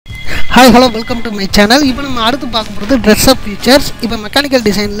Hi, hello, welcome to my channel. இப்போ நம்ம அடுத்து பார்க்க போறது dress up features. இப்போ மெக்கானிக்கல்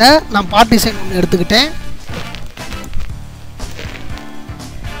டிசைன்ல நான் பார்ட் டிசைன் ஒன்னு எடுத்துக்கிட்டேன்.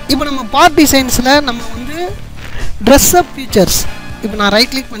 இப்போ நம்ம பார்ட் டிசைன்ஸ்ல நம்ம வந்து dress up features. இப்போ நான்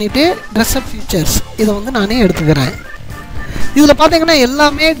ரைட் கிளிக் பண்ணிட்டு dress up features இத வந்து நானே எடுத்துக்கறேன். இதுல பாத்தீங்கன்னா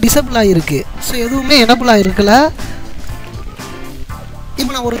எல்லாமே டிசேபிள் ஆயிருக்கு. சோ எதுவுமே எனேபிள் ஆயிருக்கல.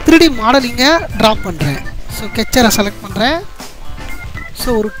 இப்போ நான் ஒரு 3D மாடலிங்க டிராப் பண்றேன். சோ ஸ்கெட்சரை செலக்ட் பண்றேன்.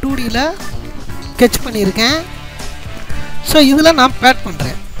 So ஒரு 2D ல sketch பண்ணிருக்கேன். So இதுல நான் பேட்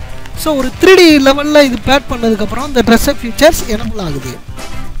பண்றேன். So ஒரு 3D லெவல்ல இது பேட் பண்ணதுக்கு அப்புறம் இந்த dress up features எனேபிள் ஆகுது.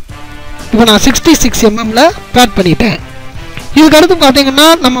 இப்போ நான் 66 mm ல பேட் பண்ணிட்டேன். இதுக்கு அடுத்து பாத்தீங்கன்னா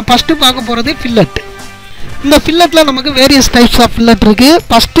நம்ம ஃபர்ஸ்ட் பார்க்க போறது fillet. இந்த filletல நமக்கு various types of fillet இருக்கு.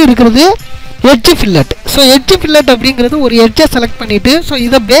 ஃபர்ஸ்ட் இருக்குது Edge Fillet. So Edge Fillet அப்படிங்கிறது ஒரு edge செலக்ட் பண்ணிட்டு so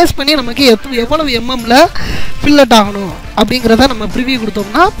இத பேஸ் பண்ணி நமக்கு எவ்வளவு mm ல fillet ஆகணும் அப்படிங்கறத நம்ம ப்ரிவியூ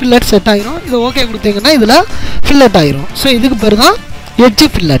கொடுத்தோம்னா fillet செட் ஆயிரும். இது ஓகே கொடுத்தீங்கன்னா இதுல fillet ஆயிரும். So இதுக்கு பேர் தான் Edge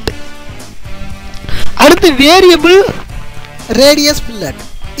Fillet. அடுத்து Variable Radius Fillet.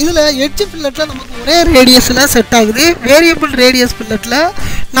 இதுல Edge Filletல நமக்கு ஒரே ரேடியஸ்ல செட் ஆகுது. Variable Radius Filletல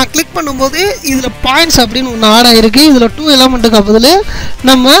நான் கிளிக் பண்ணும்போது இதுல பாயிண்ட்ஸ் அப்படினு ஒன்னு ஆட் ஆயிருக்கு. இதுல 2 எலிமெண்ட்க்கு பதிலா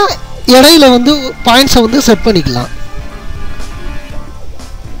நம்ம இடையில வந்து பாயிண்ட்ஸ் வந்து செட் பண்ணிக்கலாம்.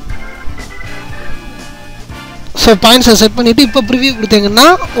 சோ பாயிண்ட்ஸ் செட் பண்ணிட்டு இப்போ ப்ரிவியூ கொடுத்தீங்கன்னா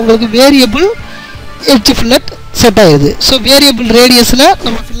உங்களுக்கு வேரியபிள் எட்ஜ் ஃபில்லட் செட் ஆகுது. சோ வேரியபிள் ரேடியஸ்ல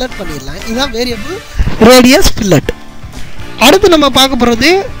நம்ம ஃபில்லட் பண்ணிடலாம். இதுதான் வேரியபிள் ரேடியஸ் ஃபில்லட். அடுத்து நம்ம பார்க்க போறது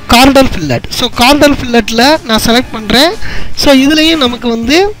கார்டல் ஃபில்லட். சோ கார்டல் ஃபில்லட்ல நான் செலக்ட் பண்றேன். சோ இதுலயும் நமக்கு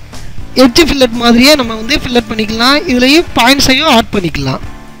வந்து எட்ஜ் ஃபில்லட் மாதிரியே நம்ம வந்து ஃபில்லட் பண்ணிக்கலாம். இதுலயும் பாயிண்ட்ஸையும் ஆட் பண்ணிக்கலாம்.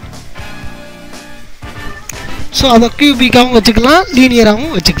 சோ அத கியூபிக்காவும் வச்சுக்கலாம்,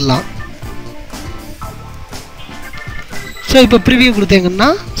 லீனியராவும் வச்சுக்கலாம். சோ இப்போ ப்ரிவியூ கொடுத்தீங்கன்னா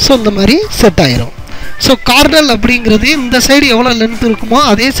சோ இந்த மாதிரி செட் ஆயிரும். சோ கார்டல் அப்படிங்கிறது இந்த சைடு எவ்வளவு லென்த் இருக்குமோ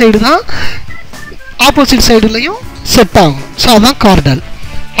அதே சைடு தான் ஆப்போசிட் சைடுலயும் செட் ஆகும். சோ அதான் கார்டல்.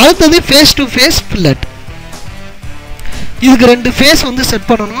 அடுத்தது ஃபேஸ் டு ஃபேஸ் ஃபில்லட். இதுக்கு ரெண்டு ஃபேஸ் வந்து செட்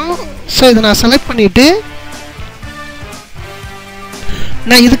பண்ணனும். சோ இத நான் செலக்ட் பண்ணிட்டு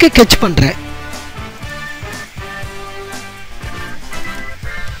நான் இதுக்கு ஸ்கெட்ச் பண்றேன்.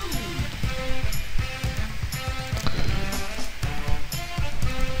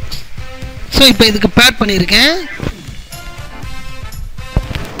 சோ இப்போ இதுக்கு பேட் பண்ணிருக்கேன்.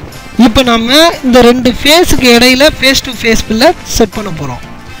 இப்போ நாம இந்த ரெண்டு ஃபேஸ்க்கு இடையில face to face fillet set பண்ண போறோம்.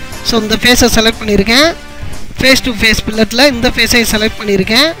 சோ இந்த ஃபேஸை செலக்ட் பண்ணிருக்கேன். ஃபேஸ் டு ஃபேஸ் ஃபில்லட்ல இந்த ஃபேஸை செலக்ட்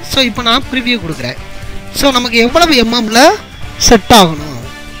பண்ணிருக்கேன். சோ இப்போ நான் ப்ரிவியூ கொடுக்கிறேன். சோ நமக்கு எவ்வளவு mm ல செட் ஆகணும்.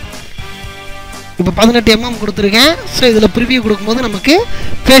 இப்போ 18 mm கொடுத்திருக்கேன். சோ இதுல ப்ரிவியூ கொடுக்கும்போது நமக்கு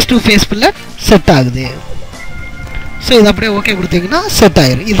face to face fillet set ஆகுது. சோ இது அப்படியே ஓகே கொடுத்தீங்கன்னா செட்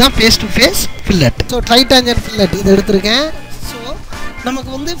ஆயிரும். இதுதான் face to face fillet. So Tritangent Fillet இது எடுத்துர்க்கேன். சோ நமக்கு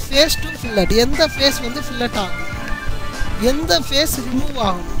வந்து ஃபேஸ் டு ஃபில்லட் எந்த ஃபேஸ் வந்து ஃபில்லட் ஆகும், எந்த ஃபேஸ் ரிமூவ்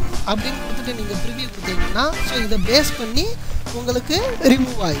ஆகும் அப்படினு கொடுத்துட்டு நீங்க ப்ரிவியூ கொடுத்தீங்கன்னா சோ இத பேஸ் பண்ணி உங்களுக்கு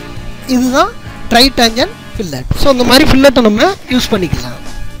ரிமூவ் ஆகும். இதுதான் Tritangent Fillet. சோ இந்த மாதிரி ஃபில்லட்டை நம்ம யூஸ் பண்ணிக்கலாம்.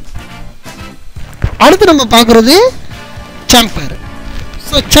 அடுத்து நம்ம பார்க்கிறது Chamfer.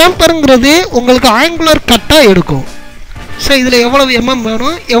 சோ Chamferங்கிறது உங்களுக்கு ஆங்குலர் கட்டா எடுக்கும். சோ இதுல எவ்வளவு mm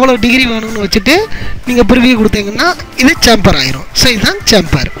வேணும், எவ்வளவு டிகிரி வேணும்னு வச்சிட்டு நீங்க ப்ரிவியூ கொடுத்தீங்கன்னா இது Chamfer ஆயிரும். சோ இதுதான்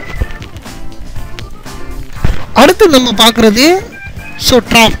Chamfer. அடுத்து நம்ம பார்க்கிறது சோ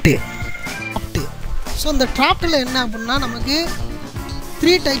draft. சோ இந்த draftல என்ன அப்படினா நமக்கு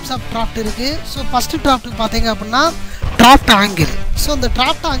 3 டைப்ஸ் ஆஃப் draft இருக்கு. சோ ஃபர்ஸ்ட் draft பாத்தீங்க அப்படினா draft angle. சோ இந்த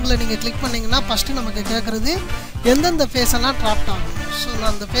draft angle நீங்க கிளிக் பண்ணீங்கன்னா ஃபர்ஸ்ட் நமக்கு கேக்குறது எந்தெந்த ஃபேஸ் எல்லாம் draft ஆகும். சோ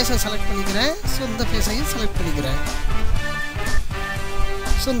நான் இந்த ஃபேஸை செலக்ட் பண்ணிக்கிறேன். சோ இந்த ஃபேஸையும் செலக்ட் பண்ணிக்கிறேன்.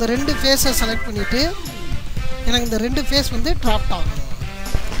 சோ இந்த ரெண்டு ஃபேஸை செலக்ட் பண்ணிட்டு எனக்கு இந்த ரெண்டு ஃபேஸ் வந்து draft ஆகும்.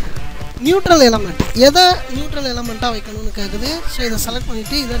 நியூட்ரல் எலிமெண்ட் எதை நியூட்ரல் எலிமெண்டா வைக்கணும்னு கேக்குது. சோ இத செலக்ட்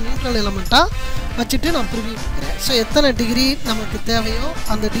பண்ணிட்டு இத நியூட்ரல் எலிமெண்டா வச்சிட்டு நான் ப்ரிவியூ கொடுக்கிறேன். சோ எத்தனை டிகிரி நமக்கு தேவையோ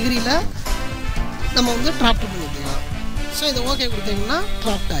அந்த டிகிரில நம்ம வந்து draft பண்ணிக்கலாம். சோ இத ஓகே கொடுத்தீங்கன்னா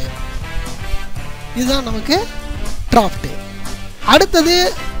draft ஆயிடும். இதுதான் நமக்கு draft. அடுத்தது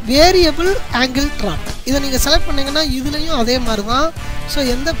வேரியபிள் ஆங்கிள் draft. இத நீங்க செலக்ட் பண்ணீங்கன்னா இதுலயும் அதே மாதிரி தான். சோ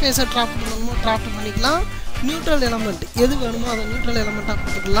எந்த ஃபேஸை draft பண்ணணுமோ draft பண்ணிக்கலாம். நியூட்ரல் எலிமெண்ட் எது வேணுமோ அதை நியூட்ரல் எலிமெண்டா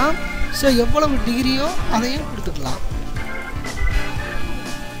கொடுத்துக்கலாம். சோ எவ்வளவு டிகிரியோ அதையும் கொடுத்துக்கலாம்.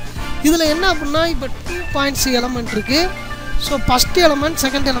 இதுல என்ன அப்படினா இப்போ 2 பாயிண்ட்ஸ் எலிமெண்ட் இருக்கு. சோ ஃபர்ஸ்ட் எலிமெண்ட்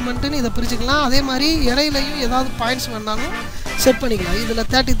செகண்ட் எலிமெண்ட்னு இத பிரிச்சுக்கலாம். அதே மாதிரி இடையிலயும் ஏதாவது பாயிண்ட்ஸ் வேணாலும் செட் பண்ணிக்கலாம். இதுல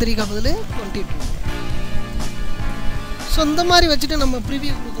 33 க்கு பதிலா 22. சோ இந்த மாதிரி வச்சிட்டு நம்ம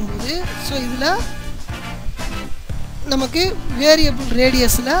ப்ரிவியூ கொடுக்கும்போது சோ இதுல நமக்கு வேரியபிள்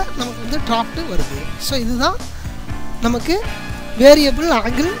ரேடியஸில் நமக்கு வந்து டிராஃப்ட் வருது. ஸோ இதுதான் நமக்கு வேரியபிள்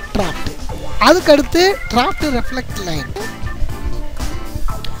ஆங்கிள் டிராஃப்ட். அதுக்கடுத்து draft reflect line.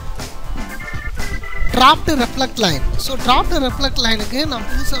 Draft reflect line. So draft reflect லைனுக்கு நான்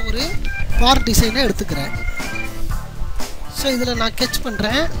புதுசாக ஒரு பார் டிசைனை எடுத்துக்கிறேன். ஸோ இதில் நான் ஸ்கெட்ச்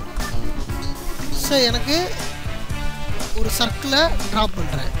பண்ணுறேன். ஸோ எனக்கு ஒரு சர்க்கிளை ட்ராப்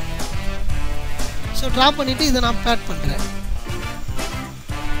பண்ணுறேன். ஸோ ட்ராப் பண்ணிவிட்டு இதை நான் பேட் பண்ணுறேன்.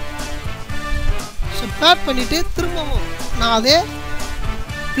 ஸோ பேட் பண்ணிவிட்டு திரும்பவும் நான் அதே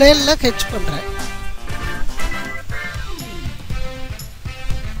பிளேனில் ஸ்கெட்ச் பண்ணுறேன்.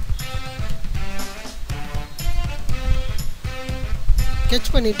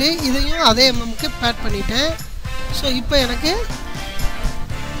 ஸ்கெட்ச் பண்ணிவிட்டு இதையும் அதே எம்எம்க்கு பேட் பண்ணிட்டேன். ஸோ இப்போ எனக்கு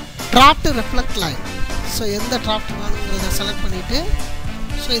டிராஃப்ட் ரெஃப்ளெக்ட் லைன். ஸோ எந்த டிராஃப்ட் வேணுங்கிறத செலக்ட் பண்ணிவிட்டு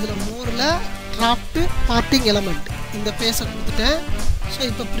ஸோ இதில் மோரில் டிராஃப்ட் பார்ட்டிங் எலமெண்ட் இந்த பேஸை கொடுத்துட்டேன். ஸோ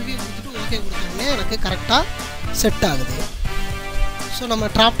இப்போ ப்ரிவியூ கொடுத்துட்டு ஓகே கொடுத்தோடனே எனக்கு கரெக்டாக செட் ஆகுது. ஸோ நம்ம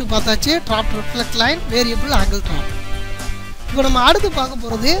டிராஃப்ட் பார்த்தாச்சு. Draft reflect line, variable angle draft. இப்போ நம்ம அடுத்து பார்க்க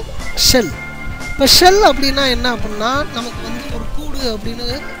போகிறது ஷெல். இப்போ ஷெல் அப்படின்னா என்ன அப்படின்னா நமக்கு வந்து ஒரு கூடு அப்படின்னு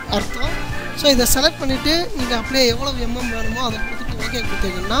அர்த்தம். ஸோ இதை செலக்ட் பண்ணிவிட்டு நீங்கள் அப்படியே எவ்வளோ எம்எம் வேணுமோ அதை கொடுத்துட்டு ஓகே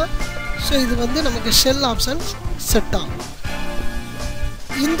கொடுத்தீங்கன்னா ஸோ இது வந்து நமக்கு ஷெல் ஆப்ஷன் செட் ஆகும்.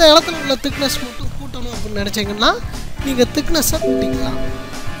 இந்த இடத்துல உள்ள திக்னஸ் மட்டும் கூட்டணும் அப்படின்னு நினச்சிங்கன்னா நீங்கள் திக்னஸை கூட்டிக்கலாம்.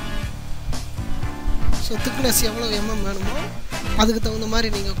 ஸோ திக்னஸ் எவ்வளோ எம்எம் வேணுமோ அதுக்கு தகுந்த மாதிரி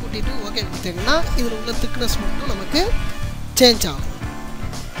நீங்கள் கூட்டிகிட்டு ஓகே கொடுத்தீங்கன்னா இதில் உள்ள திக்னஸ் மட்டும் நமக்கு சேஞ்ச் ஆகும்.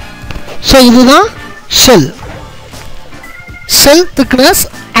 ஸோ இதுதான் ஷெல். Shell thickness.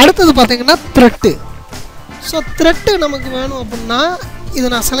 அடுத்தது பார்த்தீங்கன்னா த்ரெட்டு. ஸோ த்ரெட்டு நமக்கு வேணும் அப்படின்னா இதை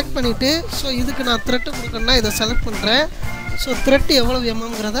நான் செலக்ட் பண்ணிவிட்டு ஸோ இதுக்கு நான் த்ரெட்டு கொடுக்கணுன்னா இதை செலக்ட் பண்ணுறேன். ஸோ த்ரெட்டு எவ்வளோ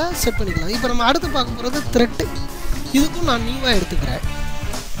எம்எம்ங்கிறத செட் பண்ணிக்கலாம். இப்போ நம்ம அடுத்து பார்க்க போகிறது த்ரெட்டு. இதுக்கும் நான் நியூவாக எடுத்துக்கிறேன்.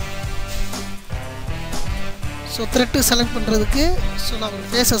 ஸோ த்ரெட்டு செலக்ட் பண்ணுறதுக்கு ஸோ நான் ஒரு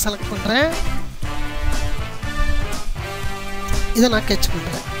ஃபேஸை செலக்ட் பண்ணுறேன். இதை நான் ஸ்கெட்ச்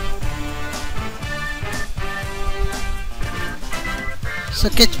பண்ணுறேன். ஸோ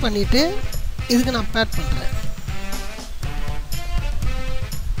ஸ்கெட்ச் பண்ணிவிட்டு இதுக்கு நான் பேட் பண்ணுறேன்.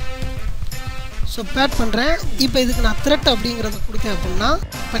 ஸோ பேட் பண்ணுறேன். இப்போ இதுக்கு நான் த்ரெட் அப்படிங்கிறத கொடுத்தேன் அப்படின்னா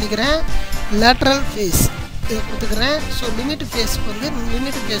பண்ணிக்கிறேன். லேட்ரல் ஃபேஸ் இதை கொடுத்துக்கிறேன். ஸோ லிமிட் ஃபேஸ்க்கு வந்து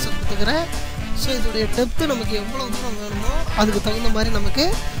லிமிட் ஃபேஸை கொடுத்துக்கிறேன். ஸோ இதோடைய டெப்த்து நமக்கு எவ்வளோ தூரம் வேணுமோ அதுக்கு தகுந்த மாதிரி நமக்கு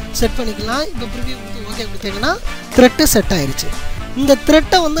செட் பண்ணிக்கலாம். இப்போ ப்ரிவியூ கொடுத்து ஓகே கொடுத்தீங்கன்னா த்ரெட்டு செட் ஆயிடுச்சு. இந்த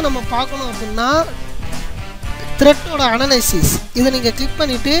த்ரெட்டை வந்து நம்ம பார்க்கணும் அப்படின்னா த்ரெட்டோட அனலைசிஸ் இதை நீங்கள் கிளிக்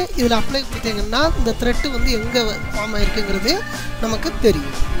பண்ணிவிட்டு இதில் அப்ளை கொடுத்தீங்கன்னா இந்த த்ரெட்டு வந்து எங்கே ஃபார்ம் ஆகிருக்குங்கிறது நமக்கு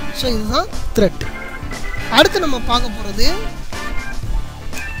தெரியும். ஸோ இதுதான் த்ரெட். அடுத்து நம்ம பார்க்க போகிறது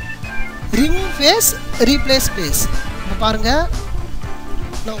ரிமூவ் ஃபேஸ், ரீப்ளேஸ் ஃபேஸ். இப்போ பாருங்கள்,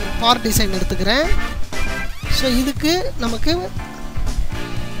 நான் ஒரு பார் டிசைன் எடுத்துக்கிறேன். ஸோ இதுக்கு நமக்கு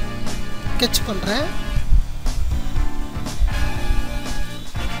ஸ்கெட்ச் பண்ணுறேன்.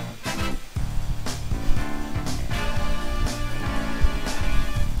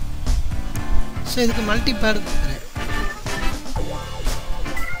 ஸோ இதுக்கு மல்டி பேடு கொடுக்குறேன்.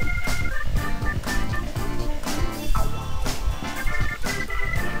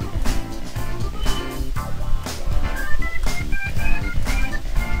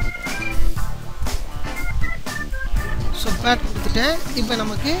 ஸோ பேட் கொடுத்துட்டேன். இப்போ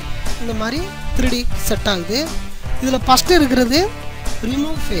நமக்கு இந்த மாதிரி 3D செட் ஆகுது. இதில் ஃபஸ்ட்டு இருக்கிறது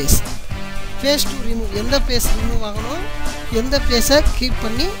remove face. Face to remove, எந்த ஃபேஸ் ரிமூவ் ஆகணும், எந்த ஃபேஸை கீப்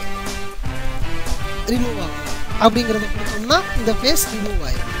பண்ணி ரிமூவ் ஆகும் அப்படிங்கிறத கொடுத்தோம்னா இந்த ஃபேஸ் ரிமூவ்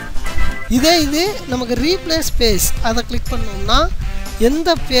ஆகிடும். இதே இது நமக்கு ரீப்ளேஸ் ஃபேஸ் அதை கிளிக் பண்ணோம்னா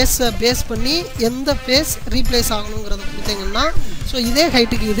எந்த ஃபேஸை பேஸ் பண்ணி எந்த ஃபேஸ் ரீப்ளேஸ் ஆகணுங்கிறத கொடுத்தீங்கன்னா ஸோ இதே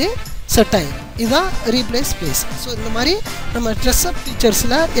ஹைட்டுக்கு இது செட் ஆகிடும். இதுதான் ரீப்ளேஸ் ஃபேஸ். ஸோ இந்த மாதிரி நம்ம ட்ரெஸ்அப்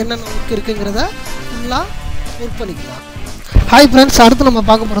ஃபீச்சர்ஸில் என்னென்ன ஒர்க் இருக்குங்கிறத ஃபுல்லாக ஒர்க் பண்ணிக்கலாம். ஹாய் ஃப்ரெண்ட்ஸ், அடுத்து நம்ம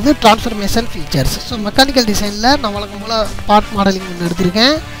பார்க்க போகிறது ட்ரான்ஸ்ஃபர்மேஷன் ஃபீச்சர்ஸ். ஸோ மெக்கானிக்கல் டிசைனில் நான் வழக்கம் போல் பார்ட் மாடலிங் ஒன்று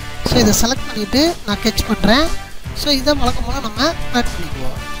எடுத்திருக்கேன். ஸோ இதை செலக்ட் பண்ணிவிட்டு நான் ஸ்கெட்ச் பண்ணுறேன். ஸோ இதை வழக்கம் போல் நம்ம ஆட்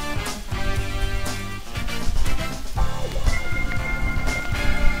பண்ணிக்குவோம்.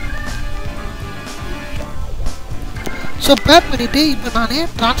 ஸோ பேட் பண்ணிவிட்டு இப்போ நான்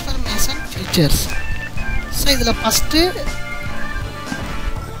ட்ரான்ஸ்ஃபர்மேஷன் ஃபீச்சர்ஸ். ஸோ இதில் ஃபஸ்ட்டு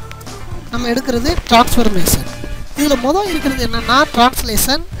நம்ம எடுக்கிறது ட்ரான்ஸ்ஃபர்மேஷன். இதில் மொதல் இருக்கிறது என்னென்னா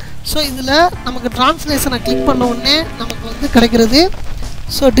ட்ரான்ஸ்லேஷன். ஸோ இதில் நமக்கு ட்ரான்ஸ்லேஷனை கிளிக் பண்ண உடனே நமக்கு வந்து கிடைக்கிறது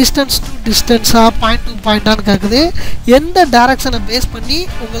so distance to டிஸ்டன்ஸாக, point to பாயிண்ட்டானு கேட்குது. எந்த டைரக்ஷனை பேஸ் பண்ணி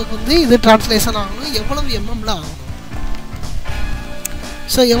உங்களுக்கு வந்து இது ட்ரான்ஸ்லேஷன் ஆகணும், எவ்வளவு எம்எம்ல ஆகணும்.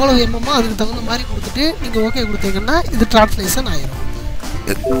 ஸோ எவ்வளோ எம்எம்மோ அதுக்கு தகுந்த மாதிரி கொடுத்துட்டு நீங்கள் ஓகே கொடுத்தீங்கன்னா இது ட்ரான்ஸ்லேஷன் ஆயிரும்.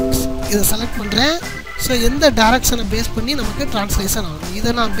 இதை செலக்ட் பண்ணுறேன். ஸோ எந்த டைரக்ஷனை பேஸ் பண்ணி நமக்கு ட்ரான்ஸ்லேஷன் ஆகணும்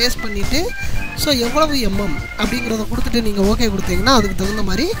இதை நான் பேஸ் பண்ணிவிட்டு ஸோ எவ்வளவு எம்எம் அப்படிங்கிறத கொடுத்துட்டு நீங்கள் ஓகே கொடுத்தீங்கன்னா அதுக்கு தகுந்த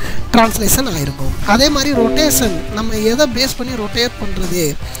மாதிரி ட்ரான்ஸ்லேஷன் ஆகிருக்கும். அதே மாதிரி ரொட்டேஷன் நம்ம எதை பேஸ் பண்ணி ரொட்டேட் பண்ணுறது,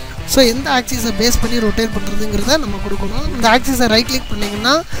 ஸோ எந்த ஆக்சிஸை பேஸ் பண்ணி ரொட்டேட் பண்ணுறதுங்கிறத நம்ம கொடுக்கணும். இந்த ஆக்சிஸை ரைட் கிளிக்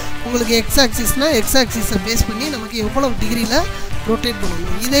பண்ணிங்கன்னா உங்களுக்கு எக்ஸ் ஆக்சிஸ்னால் எக்ஸ் ஆக்சிஸை பேஸ் பண்ணி நமக்கு எவ்வளோ டிகிரியில் ரொட்டேட்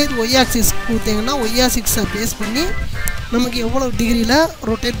பண்ணணும். இதே இது ஒய் ஆக்சிஸ் கொடுத்தீங்கன்னா ஒய் ஆக்சிஸை பேஸ் பண்ணி நமக்கு எவ்வளோ டிகிரியில்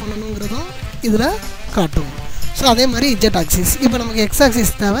ரொட்டேட் பண்ணணுங்கிறதும் இதில் காட்டும். ஸோ அதே மாதிரி இஜெட் ஆக்சிஸ் இப்போ நமக்கு எக்ஸ்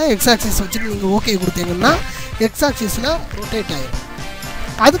ஆக்சிஸ் தேவை. எக்ஸ் ஆக்சிஸ் வச்சுட்டு நீங்கள் ஓகே கொடுத்தீங்கன்னா எக்ஸ் ஆக்சிஸில் ரொட்டேட் ஆகிடும்.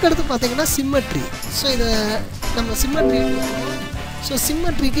 அதுக்கடுத்து பார்த்தீங்கன்னா சிம்மெட்ரி. ஸோ இதை நம்ம சிம்மெட்ரி ஸோ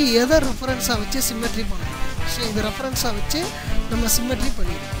சிம்மெட்ரிக்கு எதை ரெஃபரன்ஸாக வச்சு சிம்மெட்ரி பண்ணணும். ஸோ இது ரெஃபரன்ஸாக வச்சு நம்ம சிம்மெட்ரி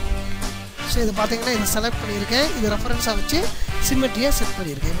பண்ணிடுவோம். ஸோ இது பார்த்தீங்கன்னா இதை செலக்ட் பண்ணியிருக்கேன். இது ரெஃபரன்ஸாக வச்சு சிம்மெட்ரியை செட்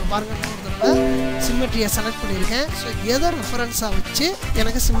பண்ணியிருக்கேன். இப்போ பாருங்கள் இன்னொரு தடவை சிம்மெட்ரியை செலக்ட் பண்ணியிருக்கேன். ஸோ எதை ரெஃபரன்ஸாக வச்சு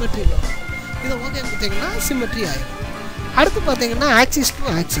எனக்கு சிம்மெட்ரி வரும் இதை ஓகே கொடுத்தீங்கன்னா சிம்மெட்ரி ஆகிடும். அடுத்து பார்த்தீங்கன்னா ஆக்சிஸ் டு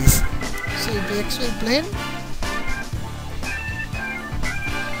ஆக்சிஸ். ஸோ இப்போ XY பிளேன்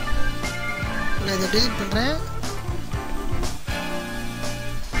நான் இதை டெலிட் பண்ணுறேன்.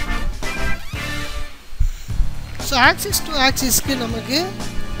 ஸோ ஆக்சிஸ் டு ஆக்சிஸ்க்கு நமக்கு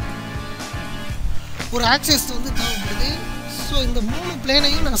ஒரு ஆக்சிஸ் வந்து தேவைப்படுது. ஸோ இந்த 3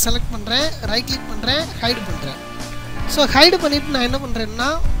 பிளேனையும் நான் செலக்ட் பண்ணுறேன். ரைட் கிளிக் பண்ணுறேன், ஹைடு பண்ணுறேன். ஸோ ஹைடு பண்ணிவிட்டு நான் என்ன பண்ணுறேன்னா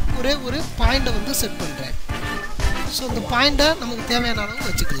ஒரே ஒரு பாயிண்ட்டை வந்து செட் பண்ணுறேன். ஸோ இந்த பாயிண்ட்டை நமக்கு தேவையான அளவு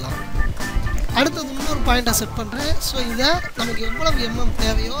வச்சுக்கலாம். அடுத்தது இன்னொரு பாயிண்ட்டை செட் பண்ணுறேன். ஸோ இதை நமக்கு எவ்வளவு எம்எம்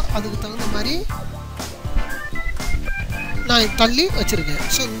தேவையோ அதுக்கு தகுந்த மாதிரி நான் தள்ளி வச்சுருக்கேன்.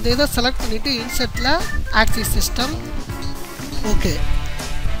 ஸோ இந்த இதை செலக்ட் பண்ணிவிட்டு இன்செர்ட்டில் ஆக்சிஸ் சிஸ்டம் ஓகே.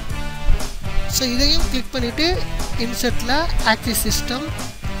 ஸோ இதையும் கிளிக் பண்ணிவிட்டு இன்செர்ட்டில் ஆக்சிஸ் சிஸ்டம்.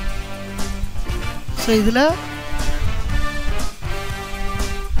 ஸோ இதில்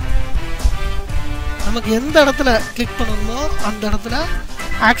நமக்கு எந்த இடத்துல கிளிக் பண்ணணுமோ அந்த இடத்துல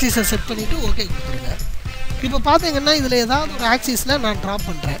ஆக்சிஸை செட் பண்ணிவிட்டு ஓகே கொடுத்துருங்க. இப்போ பார்த்தீங்கன்னா இதில் ஏதாவது ஒரு ஆக்சிஸில் நான் ட்ராப்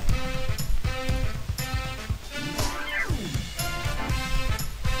பண்ணுறேன்.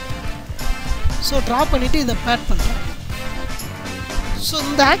 ஸோ ட்ராப் பண்ணிவிட்டு இதை பேட் பண்ணுறேன். ஸோ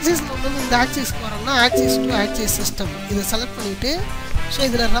இந்த ஆக்சிஸில் வந்து இந்த ஆக்சிஸ்க்கு வரோம்னா ஆக்சிஸ் டு ஆக்சிஸ் சிஸ்டம் இதை செலக்ட் பண்ணிவிட்டு ஸோ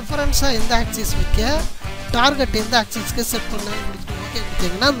இதில் ரெஃபரன்ஸாக எந்த ஆக்சிஸ் வைக்க டார்கெட் எந்த ஆக்சிஸ்க்கு செட் பண்ணான்னு கொடுத்துட்டு ஓகே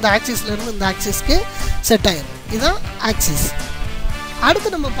கொடுத்தீங்கன்னா இந்த ஆக்சிஸ்லேருந்து இந்த ஆக்சிஸ்க்கு செட் ஆகிடும். இதுதான் ஆக்சிஸ். அடுத்து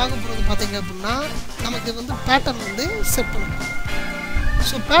நம்ம பார்க்க போகிறது பார்த்தீங்க அப்படின்னா நமக்கு வந்து பேட்டர்ன் வந்து செட் பண்ணணும்.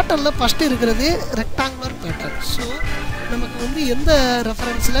 ஸோ பேட்டர்னில் ஃபஸ்ட்டு இருக்கிறது ரெக்டாங்குலர் பேட்டர்ன். ஸோ நமக்கு வந்து எந்த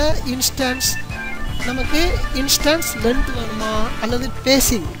ரெஃபரன்ஸில் நமக்கு இன்ஸ்டன்ஸ் லென்த் வேணுமா அல்லது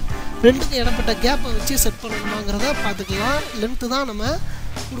பேசிங் ரெண்டுக்கும் இடப்பட்ட கேப்பை வச்சு செட் பண்ணணுமாங்கிறத பார்த்துக்கலாம். லென்த்து தான் நம்ம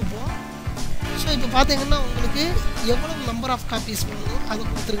கொடுப்போம். ஸோ இப்போ பார்த்தீங்கன்னா உங்களுக்கு எவ்வளோ நம்பர் ஆஃப் காப்பீஸ் வேணும் அதை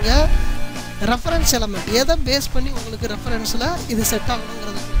கொடுத்துருங்க. ரெஃபரன்ஸ் எலமெண்ட் எதை பேஸ் பண்ணி உங்களுக்கு ரெஃபரன்ஸில் இது செட்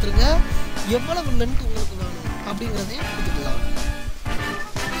ஆகணுங்கிறத கொடுத்துருங்க. எவ்வளவு லென்த் உங்களுக்கு வேணும் அப்படிங்கிறதையும் கொடுத்துக்கலாம்.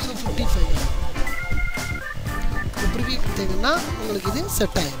 ஸோ 55 ப்ரிவியூ கொடுத்தீங்கன்னா உங்களுக்கு இது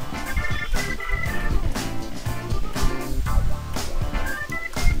செட் ஆகிடும்.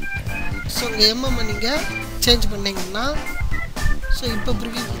 ஸோ உங்கள் எம்எம்ஐ நீங்கள் சேஞ்ச் பண்ணிங்கன்னா ஸோ இப்போ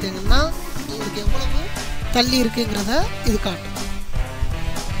ப்ரிவியூ கொடுத்தீங்கன்னா உங்களுக்கு எவ்வளவு தள்ளி இருக்குங்கிறத இது காட்டும்.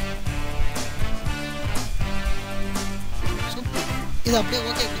 ஸோ இது அப்படியே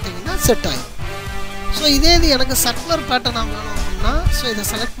ஓகே கொடுத்தீங்கன்னா செட் ஆகிடும். ஸோ இதே இது எனக்கு சர்க்குலர் பேட்டர்னாக வேணும் அப்படின்னா ஸோ இதை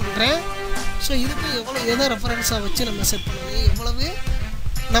செலக்ட் பண்ணுறேன். ஸோ இதுக்கு எதை ரெஃபரன்ஸாக வச்சு நம்ம செட் பண்ணணும் எவ்வளவு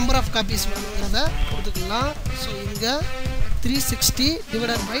நம்பர் ஆஃப் காப்பீஸ் வேணுங்கிறத கொடுத்துக்கலாம். ஸோ இங்கே 360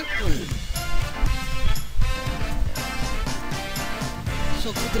 டிவைடட் பை 12 ஸோ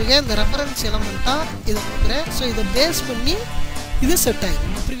கொடுத்துருக்கேன். இந்த ரெஃபரன்ஸ் எலமெண்ட்டாக இதை கொடுக்குறேன். ஸோ இதை பேஸ் பண்ணி இது செட்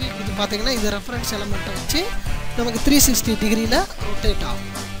ஆகிடும். ப்ரிவியூ கொடுத்து பார்த்தீங்கன்னா இது ரெஃபரன்ஸ் எலமெண்ட்டை வச்சு நமக்கு 360 டிகிரியில் ரொட்டேட் ஆகும்.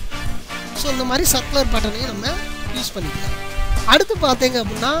 ஸோ இந்த மாதிரி சர்க்குலர் பேட்டர்னையும் நம்ம யூஸ் பண்ணிக்கலாம். அடுத்து பார்த்தீங்க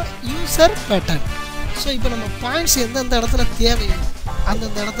அப்படின்னா யூசர் பேட்டர்ன். ஸோ இப்போ நம்ம பாயிண்ட்ஸ் எந்தெந்த இடத்துல தேவையோ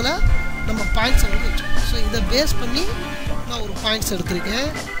அந்தந்த இடத்துல நம்ம பாயிண்ட்ஸை வந்து வச்சுக்கணும். ஸோ இதை பேஸ் பண்ணி நான் ஒரு பாயிண்ட்ஸ் எடுத்திருக்கேன்.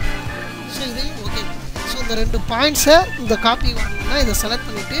 ஸோ இதையும் ஓகே. ஸோ இந்த 2 பாயிண்ட்ஸை இந்த காப்பி வரணும்னா இதை செலக்ட்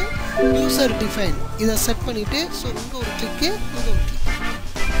பண்ணிவிட்டு யூசர் டிஃபைன் இதை செட் பண்ணிவிட்டு ஸோ இங்கே ஒரு கிளிக்கு இங்கே ஒரு கிளிக்.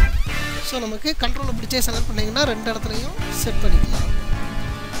 ஸோ நமக்கு கண்ட்ரோலை பிடிச்சே செலக்ட் பண்ணிங்கன்னா 2 இடத்துலையும் செட் பண்ணிக்கலாம்.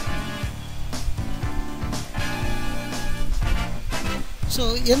 ஸோ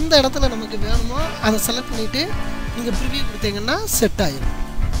எந்த இடத்துல நமக்கு வேணுமோ அதை செலக்ட் பண்ணிவிட்டு நீங்கள் ப்ரிவியூ கொடுத்தீங்கன்னா செட் ஆகிடும்.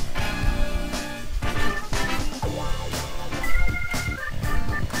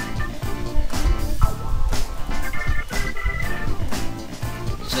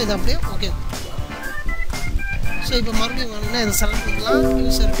 ஸோ இதை அப்படியே ஓகே. ஸோ இப்போ மறுபடியும் வேணும்னா இதை செலக்ட் பண்ணலாம்,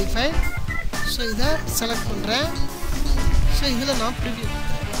 யூசர் டிஃபைன். ஸோ இதை செலக்ட் பண்ணுறேன். ஸோ இதில் நான் ப்ரிவ்யூ கொடுக்குறேன்.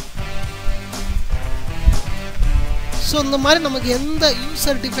 ஸோ இந்த மாதிரி நமக்கு எந்த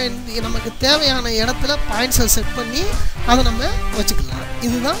யூசர் டிஃபைன் நமக்கு தேவையான இடத்துல பாயிண்ட்ஸை செட் பண்ணி அதை நம்ம வச்சுக்கலாம்.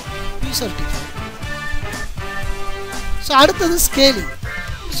 இதுதான் யூசர் டிஃபைன். ஸோ அடுத்தது ஸ்கேலிங்.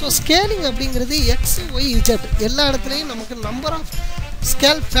 ஸோ ஸ்கேலிங் அப்படிங்கிறது எக்ஸ் ஒய் இஜெட் எல்லா இடத்துலையும் நமக்கு number of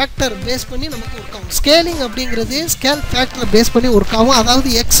scale factor base பண்ணி நமக்கு ஒர்க் ஆகும். ஸ்கேலிங் அப்படிங்கிறது ஸ்கேல் ஃபேக்டரை பேஸ் பண்ணி ஒர்க் ஆகும். அதாவது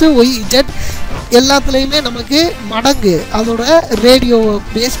எக்ஸ் ஒய் இஜெட் எல்லாத்துலேயுமே நமக்கு மடங்கு அதோட ரேடியோவை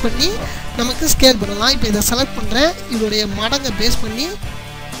பேஸ் பண்ணி நமக்கு ஸ்கேல் பண்ணலாம். இப்போ இதை செலக்ட் பண்ணுறேன். இதோடைய மடங்கை பேஸ் பண்ணி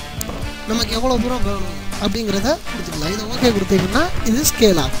நமக்கு எவ்வளோ தூரம் வேணும் அப்படிங்கிறத கொடுத்துக்கலாம். இதை ஓகே கொடுத்தீங்கன்னா இது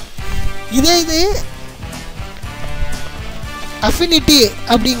ஸ்கேல் ஆகும். இது அஃபினிட்டி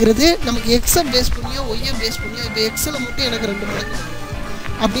அப்படிங்கிறது நமக்கு எக்ஸை பேஸ் பண்ணியோ ஒய்யை பேஸ் பண்ணியோ. இப்போ எக்ஸில் மட்டும் எனக்கு 2 மடங்கு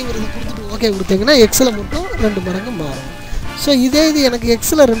அப்படிங்கிறது கொடுத்துட்டு ஓகே கொடுத்தீங்கன்னா எக்ஸில் மட்டும் 2 மடங்கு மாறும். ஸோ இது எனக்கு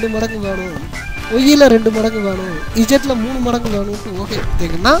எக்ஸில் 2 மடங்கு வேணும், ஒய்யில் 2 மடங்கு வேணும், இஜெட்டில் 3 மடங்கு வேணும்ட்டு ஓகே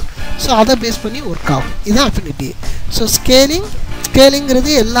கொடுத்தீங்கன்னா ஸோ அதை பேஸ் பண்ணி ஒர்க் ஆகும். இதுதான் அஃபினிட்டி. ஸோ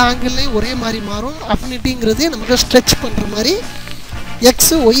ஸ்கேலிங்கிறது எல்லா ஆங்கிள்லையும் ஒரே மாதிரி மாறும். அஃபினிட்டிங்கிறது நமக்கு ஸ்ட்ரெச் பண்ணுற மாதிரி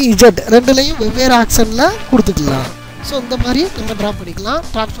எக்ஸு ஒய் இஜெட் ரெண்டுலேயும் வெவ்வேறு ஆக்ஷனில் கொடுத்துக்கலாம். ஸோ இந்த மாதிரி நம்ம ட்ரா பண்ணிக்கலாம்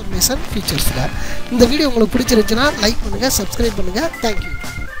ட்ரான்ஸ்ஃபர்மேஷன் ஃபீச்சர்ஸில். இந்த வீடியோ உங்களுக்கு பிடிச்சிருந்துச்சுன்னா லைக் பண்ணுங்கள், சப்ஸ்கிரைப் பண்ணுங்கள். தேங்க்யூ.